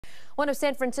One of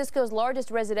San Francisco's largest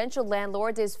residential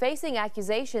landlords is facing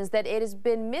accusations that it has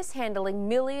been mishandling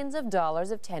millions of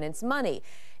dollars of tenants' money.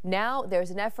 Now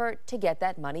there's an effort to get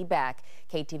that money back.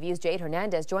 KTVU's Jade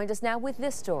Hernandez joined us now with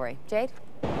this story. Jade?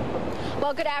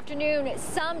 Well, good afternoon.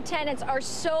 Some tenants are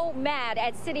so mad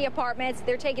at city apartments,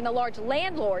 they're taking a large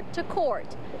landlord to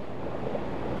court.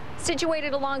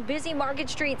 Situated along busy Market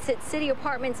Street sits City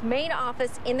Apartments' main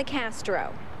office in the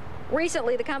Castro.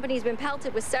 Recently, the company's been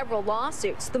pelted with several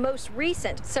lawsuits. The most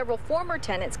recent, several former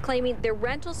tenants claiming their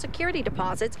rental security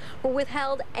deposits were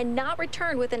withheld and not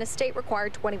returned within a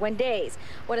state-required 21 days.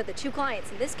 One of the two clients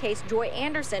in this case, Joy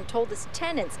Anderson, told us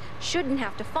tenants shouldn't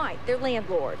have to fight their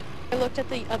landlord. I looked at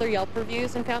the other Yelp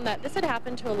reviews and found that this had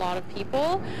happened to a lot of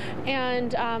people,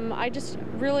 and I just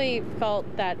really felt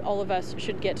that all of us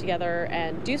should get together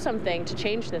and do something to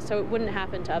change this so it wouldn't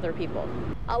happen to other people.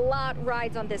 A lot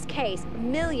rides on this case,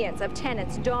 millions of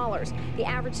tenants' dollars. The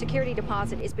average security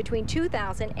deposit is between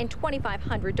 $2,000 and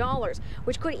 $2,500,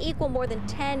 which could equal more than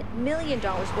 $10 million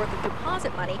worth of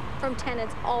deposit money from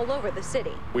tenants all over the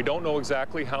city. We don't know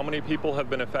exactly how many people have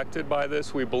been affected by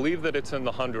this. We believe that it's in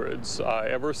the hundreds.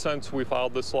 Ever since we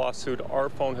filed this lawsuit, our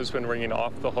phone has been ringing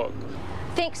off the hook.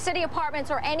 Think City Apartments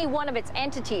or any one of its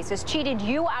entities has cheated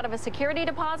you out of a security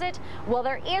deposit? Well,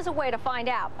 there is a way to find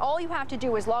out. All you have to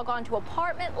do is log on to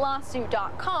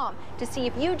apartmentlawsuit.com to see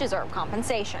if you deserve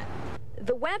compensation.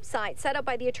 The website set up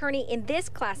by the attorney in this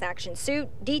class action suit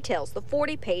details the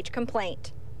 40-page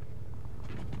complaint.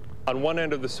 On one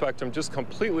end of the spectrum, just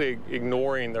completely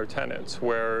ignoring their tenants,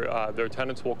 where their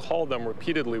tenants will call them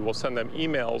repeatedly, will send them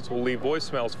emails, will leave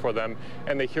voicemails for them,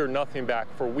 and they hear nothing back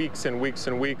for weeks and weeks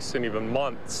and weeks and even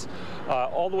months.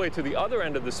 All the way to the other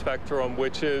end of the spectrum,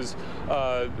 which is,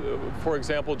 for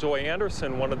example, Joy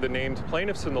Anderson, one of the named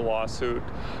plaintiffs in the lawsuit,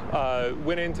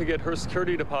 went in to get her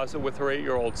security deposit with her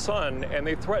 8-year-old son, and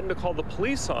they threatened to call the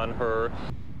police on her.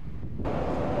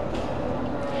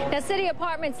 Now, City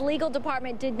Apartments' legal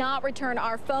department did not return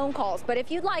our phone calls, but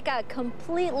if you'd like a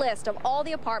complete list of all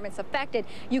the apartments affected,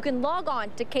 you can log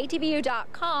on to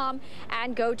KTVU.com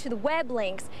and go to the web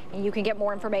links, and you can get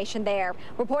more information there.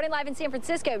 Reporting live in San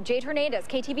Francisco, Jade Hernandez,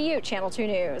 KTVU Channel 2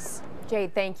 News.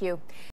 Jade, thank you.